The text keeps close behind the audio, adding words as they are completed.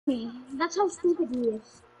That's how stupid he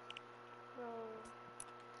is. Bro.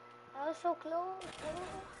 I was so close, bro.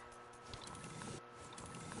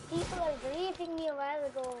 People are griefing me a while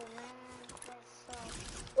ago, man. That's so...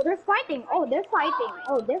 Oh, they're fighting. Oh, they're fighting.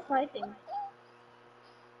 Oh, they're fighting. No way.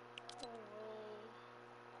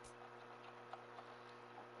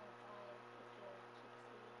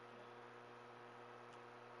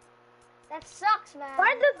 That sucks, man.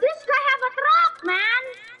 Why does this guy have a truck, man?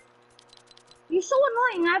 You're so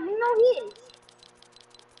annoying. I have no heals.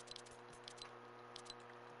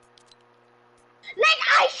 Like,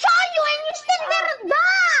 I saw you and you still didn't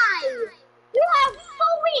die! You are so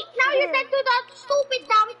weak! Now you're dead to that stupid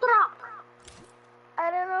damn truck!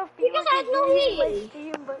 I don't know if people Because I had no can hear my heal.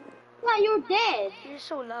 stream, but Yeah, you're dead. you're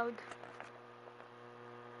so loud.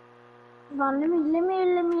 Hold on, let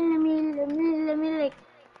me like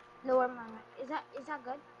lower my mic. Is that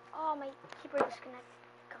good? Oh, my keyboard disconnected.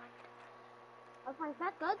 God. Is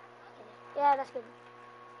that good? Yeah, that's good.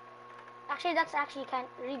 Actually, that's actually kind of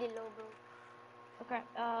really low, bro. Okay,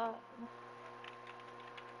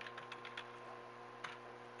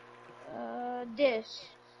 this.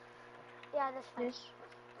 Yeah, that's fine.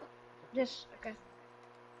 This, okay.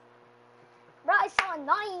 Bro, it's so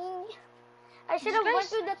annoying. I should have went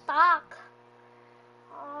to the talk.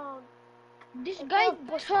 Oh, This guy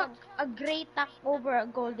took a gray tack over a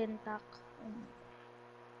golden tack.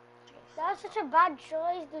 that was such a bad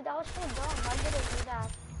choice, dude. That was so dumb. Why did I do that?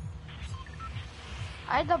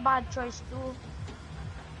 I had a bad choice too.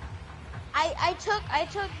 I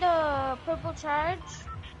took the purple charge.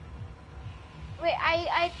 Wait,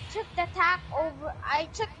 I took the tack over. I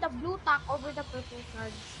took the blue tack over the purple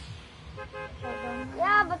charge.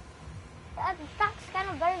 Yeah, but that tack's kind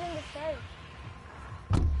of better than the charge.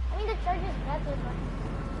 I mean, the charge is better, but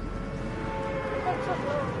it's so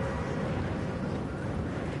slow.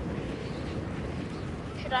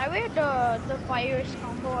 Should I wear the fire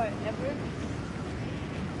combo or ever?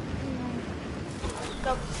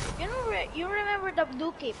 You remember the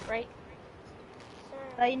blue cape, right?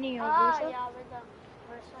 Sure. Yeah, with the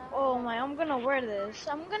Versa. Oh my, I'm gonna wear this.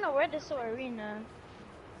 I'm gonna wear this to arena.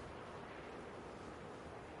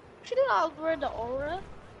 Actually, I'll wear the aura.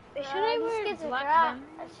 Should I wear black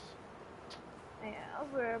then? Yeah, I'll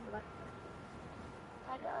wear black.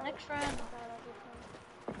 Next round.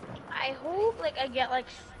 I hope like I get like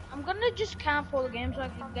I'm gonna just camp full game so I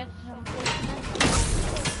can get some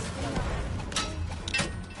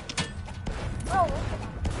Oh,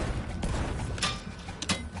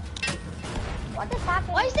 what is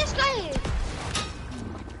happening? Why is this guy here?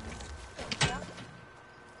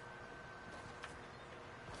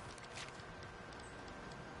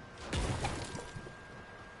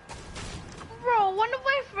 Bro, one of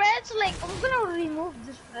my friends, like, I'm gonna remove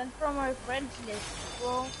this friend from our friends list,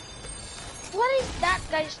 bro. What is that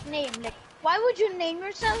guy's name? Like, why would you name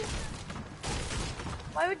yourself?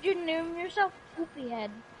 Why would you name yourself Poopy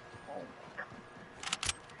Head? Oh my god.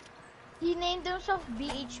 He named himself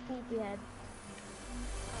BH Poopy Head.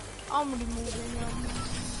 I'm removing him.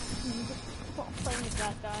 Don't play with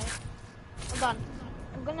that guy. Hold on.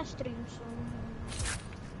 I'm gonna stream soon.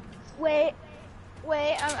 Wait,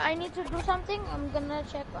 I need to do something. I'm gonna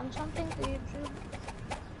check on something to YouTube.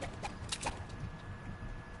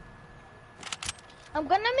 I'm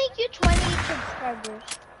gonna make you 20 subscribers.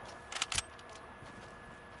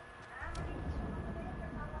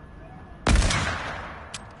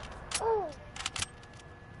 Oh.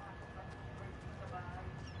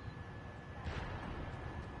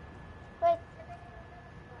 Wait.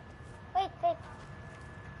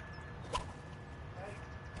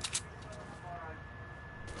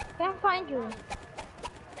 Can't find you.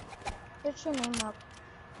 What's your name up?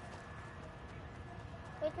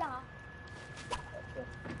 Wait lang ah.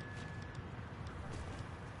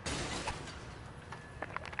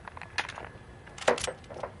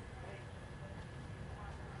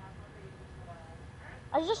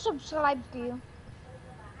 I just subscribed to you.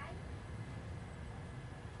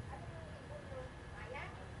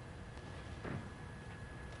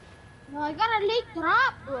 No, I got a late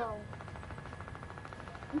drop, bro.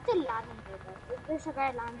 I'm still landing there. If there's a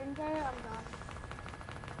guy landing there, I'm done.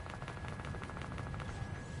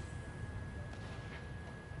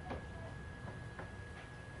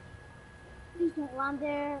 Please don't land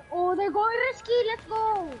there. Oh, they're going risky. Let's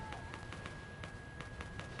go.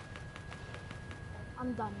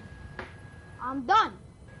 I'm done.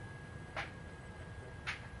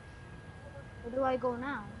 Where do I go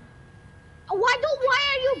now? Why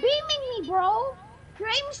are you beaming me, bro? Your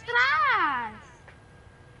aim is trash.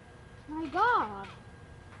 My god.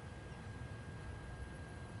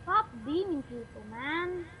 Stop beaming people,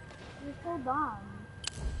 man. You're so dumb.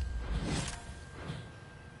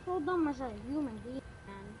 dumb as a human being,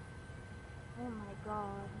 man. Oh my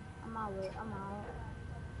god. I'm out. I'm out.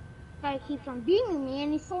 This guy keeps on beaming me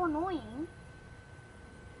and he's so annoying.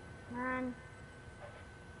 Man.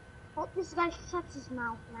 Hope this guy shuts his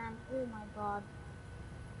mouth, man. Oh my god.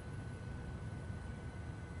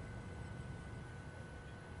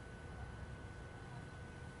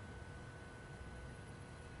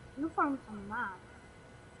 You found some map.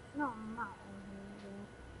 No, I'm not.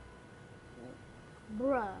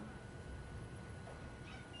 Bruh.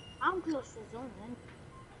 I'm close to zone.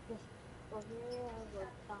 Just go here, I'll go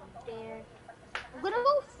down there. I'm gonna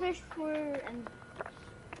go fish for and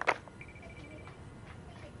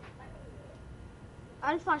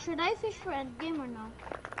Alpha, should I fish for endgame or no?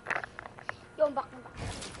 Yo, back.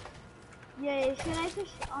 Yeah, should I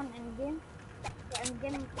fish on endgame? For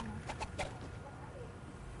endgame or no?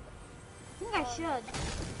 I think I should.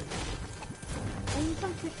 I need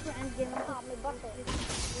some fish for endgame. Ah, may butter.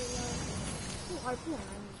 Harpoon,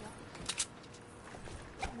 I need that.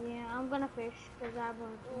 Yeah, I'm gonna fish because I have a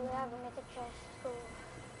We have a mythic chest, so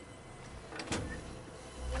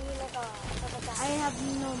we need like a I have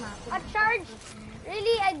no map. A charge!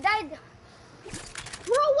 Really? I died.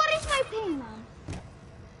 Bro, what is my ping, man?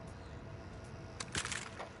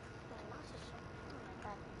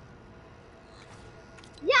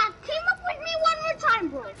 Yeah, team up with me one more time,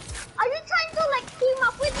 bro. Are you trying to like team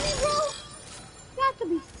up with me, bro? You have to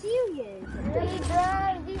be serious. Really,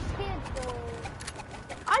 bro? These kids, bro.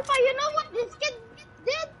 Alpha, you know what this kid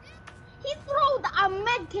did? He threw a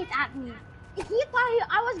med kit at me. He thought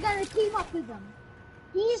I was gonna team up with him.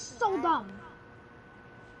 He's so dumb.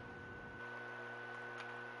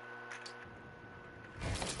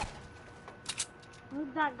 How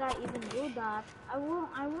did that guy even do that? I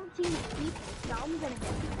won't team with people, so I'm gonna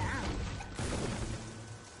get down.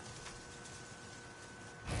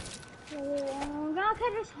 So I'm gonna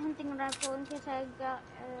carry this hunting rifle in case I got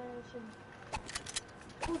some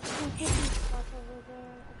spots over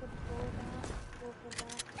there. I could go for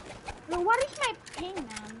that. Bro, what is my ping,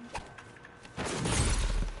 man?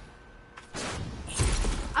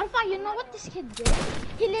 Alpha, you know what this kid did?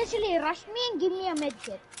 He literally rushed me and gave me a med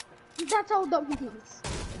kit. That's how dumb he is.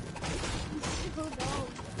 He's so dumb.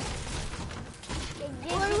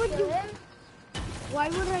 Why would you? Why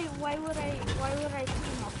would I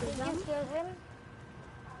team up with him? Did you kill him?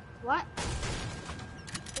 What?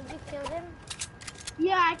 Did you kill him?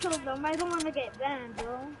 Yeah, I killed him. I don't want to get banned,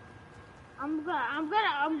 bro. I'm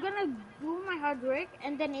gonna do my hard work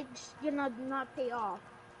and then it's gonna not pay off.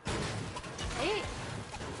 Hey,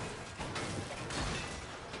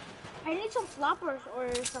 I need some floppers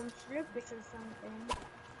or some slippers or something.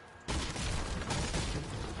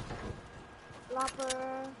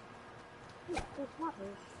 Flopper. Two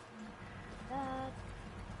floppers. That.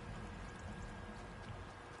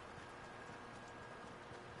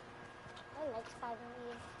 I like spamming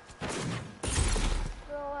you.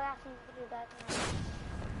 Bro, I asked him to do that now.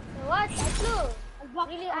 So what? I flew.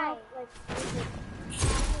 Really high. Like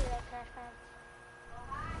crash pads.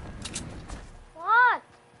 What?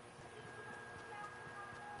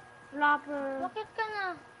 Flopper. Bakit ka na?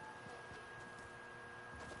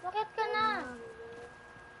 Bakit ka na?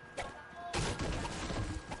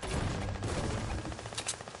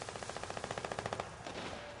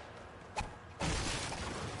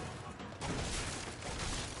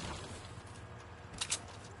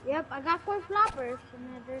 Yep, I got 4 floppers.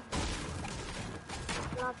 Another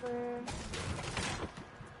flopper.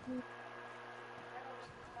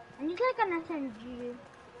 I need like an SMG.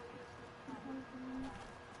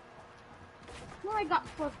 No, I got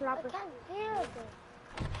 4 I floppers. can't hear it.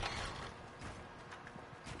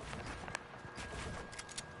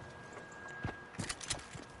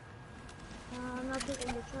 I'm not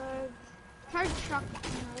taking the charge. Charge shock.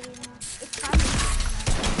 It's coming.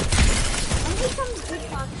 I need some big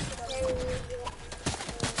shots to carry.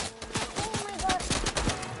 Oh my god.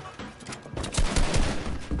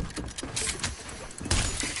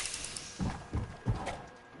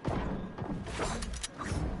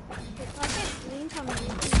 If I get green from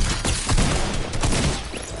using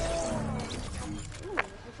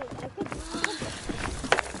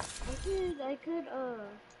I could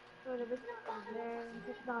throw the big stuff there and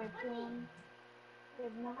push the harpoon.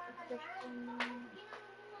 Get more efficient.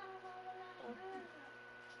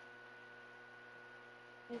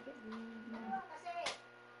 Make it more.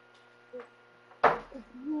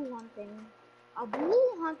 It's blue hunting. A blue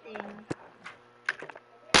hunting.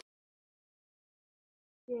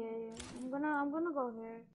 Yeah, I'm gonna go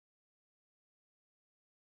here.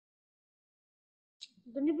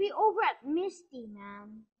 I'm gonna be over at Misty,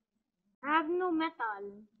 man. I have no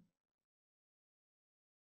metal.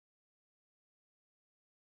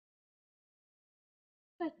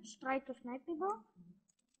 Let's try to snipe me, bro.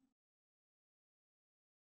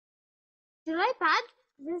 Should I pad?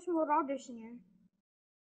 There's more routers in here.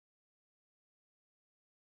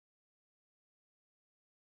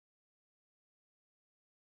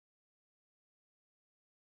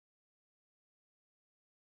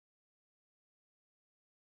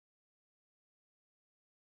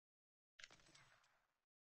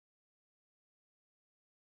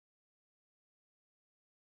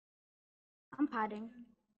 I'm padding.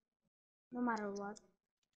 No matter what.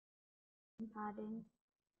 I'm padding.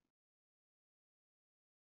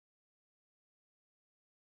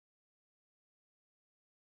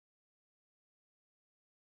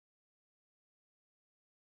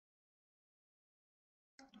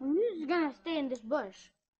 I'm just gonna stay in this bush.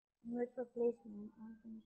 Wait for placement.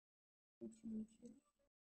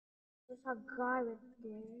 There's a guy right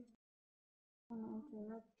there. I'm gonna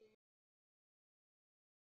interrupt.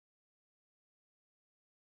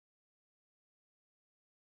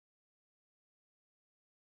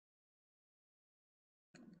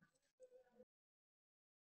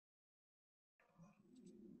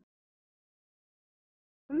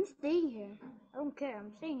 I'm staying here. I don't care. I'm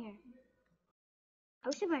staying here.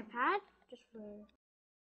 I'll see my pad just for.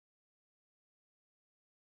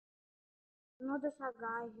 No, there's a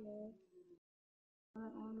guy here. I'm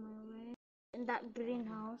on my way in that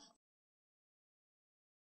greenhouse.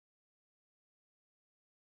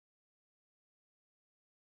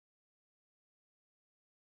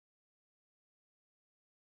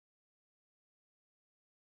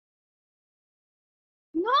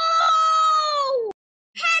 No!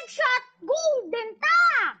 Headshot golden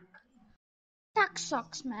tack! Tack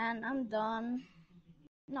sucks, man. I'm done.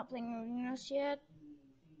 Not playing arenas yet.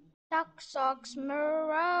 Tack sucks,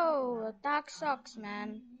 Muro. Tack sucks,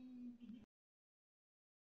 man.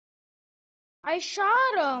 I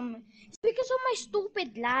shot him. It's because of my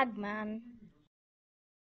stupid lag, man.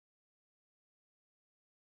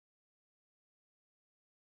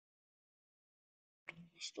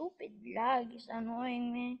 Stupid lag is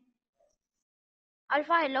annoying me.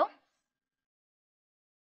 Alpha, hello?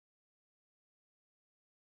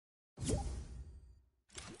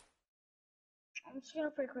 I'm just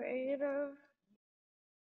gonna play creative.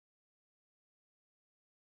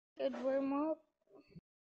 Good warm up.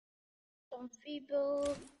 Some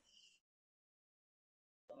feeble.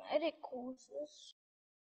 Some edit courses.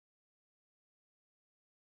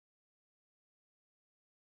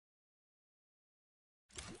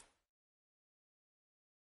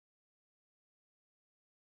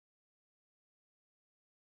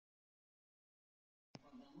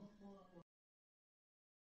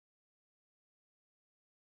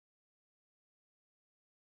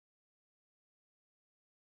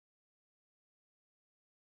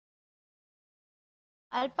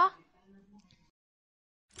 Alpha?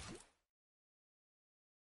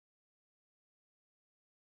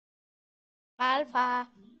 Alpha?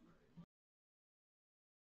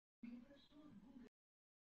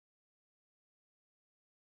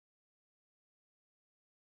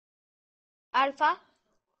 Alpha?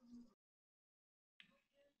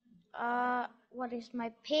 What is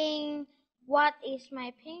my ping? What is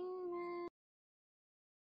my ping?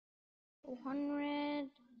 200.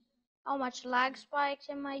 How much lag spikes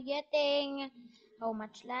am I getting? How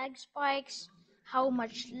much lag spikes? How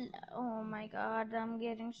much? Oh my god, I'm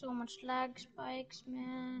getting so much lag spikes,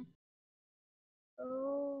 man.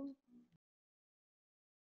 Oh.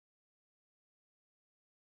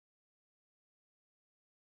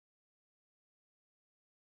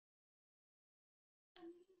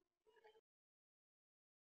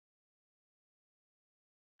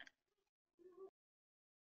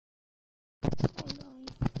 Hold on.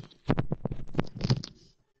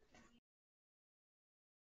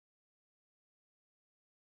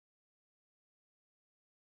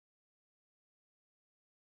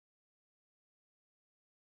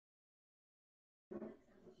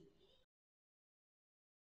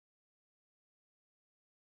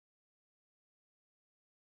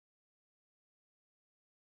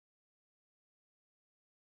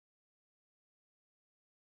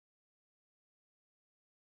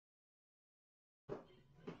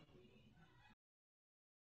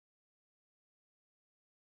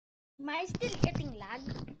 Am I still getting lag?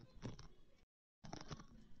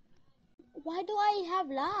 Why do I have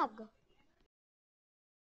lag?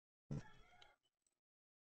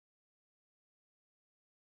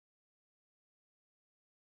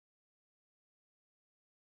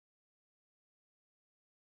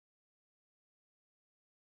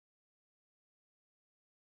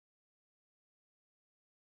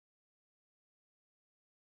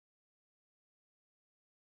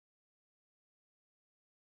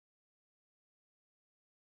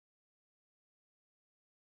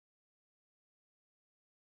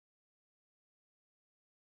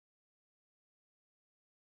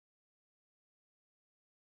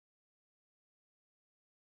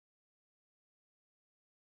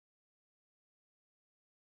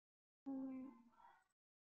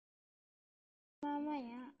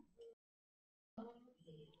 Mamaya.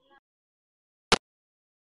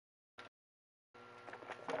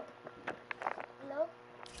 Hello?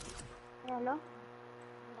 Hello?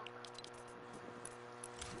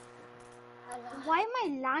 Hello? Why am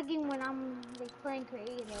I lagging when I'm like playing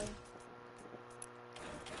creative?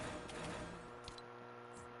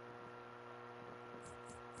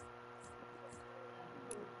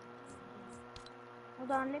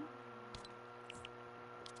 Hold on, Lim.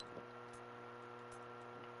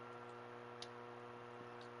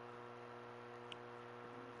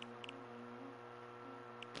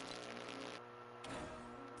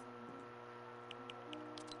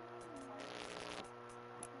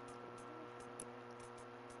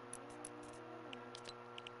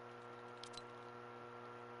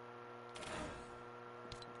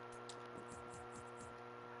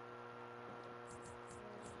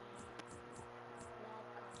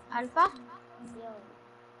 Alpha? Yo.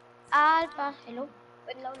 Alpha, hello?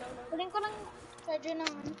 Wait, Hello, hello, hello. kunin ko lang charger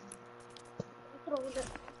ng controller.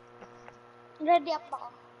 Ready up ako.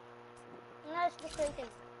 Let's do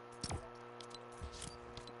creative.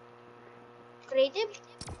 Creative?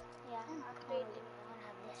 Yeah, Creative. I wanna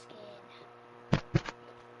have this skin.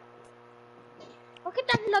 Bakit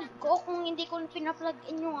ang lag ko kung hindi ko pina-plug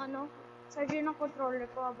in yung ano, charger ng controller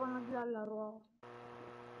ko habang naglalaro ako?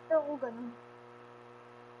 Pero ako ganun.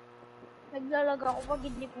 Naglalag ako pag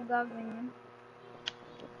hindi ko gaganyan.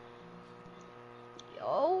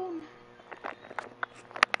 Yo.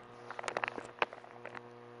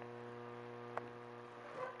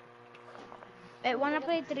 Hey, wanna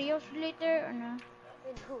play trios later or no?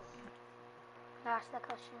 With who? That's the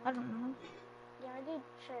question. I don't know. Yeah, dude,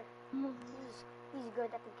 sure. I'm He's good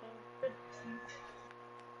at the game.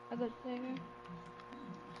 a good player.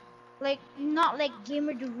 Like, not like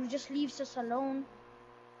gamer dude who just leaves us alone.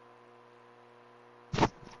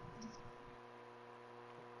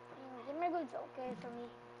 Gamer good's okay for me.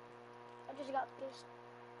 I just got pissed.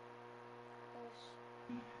 Because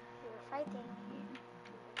we were fighting.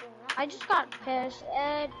 I just got pissed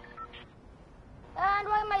and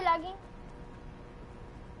why am I lagging?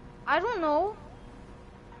 I don't know.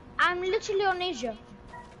 I'm literally on Asia.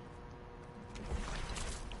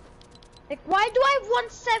 Like, why do I have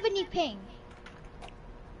 170 ping?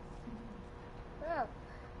 Oh.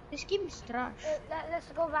 This game is trash. Let's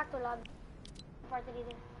go back to lobby. Party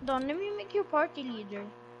leader. Don't let me make you party leader.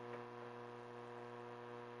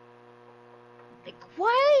 Like,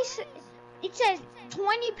 why is it says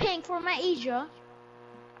 20 ping for my Asia,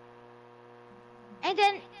 and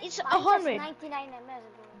then it's 100. 99 ms,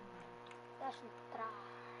 bro. That's trash.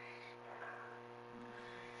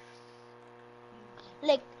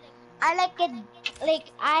 Like, I like it. Like,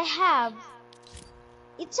 I have.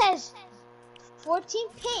 It says 14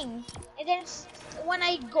 ping, and then when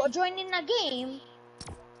I go join in a game,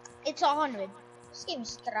 it's 100. This game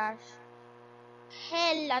is trash.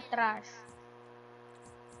 Hella trash.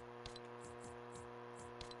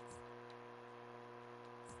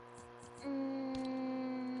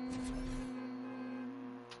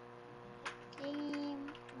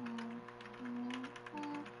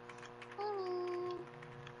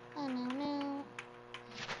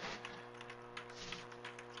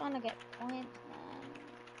 Trying to get points, man.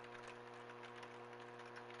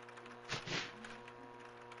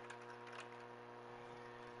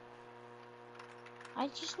 I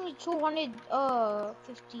just need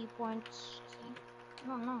 250 points. I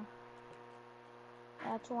don't know.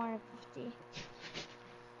 Yeah, 250.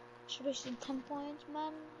 Should we see 10 points,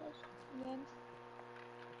 man? Yeah.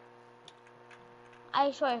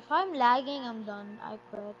 I swear, if I'm lagging, I'm done. I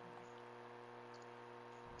quit.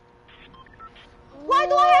 Why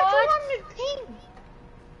do I have 200 ping?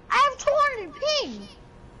 I have 200 ping.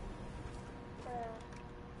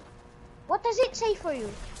 What does it say for you?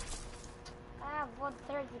 I have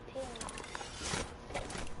 130 ping.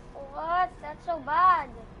 What? That's so bad.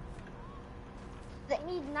 I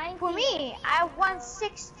need 90. For me, I have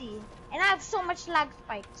 160, and I have so much lag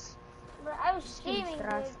spikes. Bro, I was streaming, dude.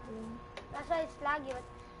 That's why it's laggy, but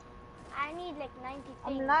I need like 90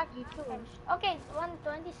 ping. I'm laggy too. Okay,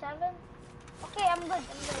 127. Okay, I'm good.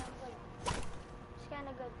 It's kind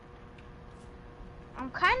of good. I'm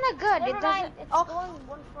kind of good. Never It mind, doesn't. it's Oh. going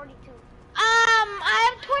 142. I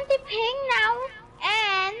have 20 ping now,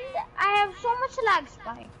 and I have so much lag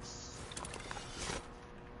spikes.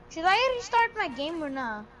 Should I restart my game or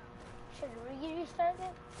not? Should we restart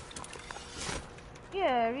it?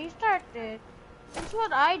 Yeah, restart it. That's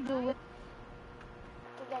what I do. Okay,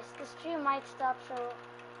 guys, the stream might stop, so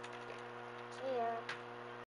see ya.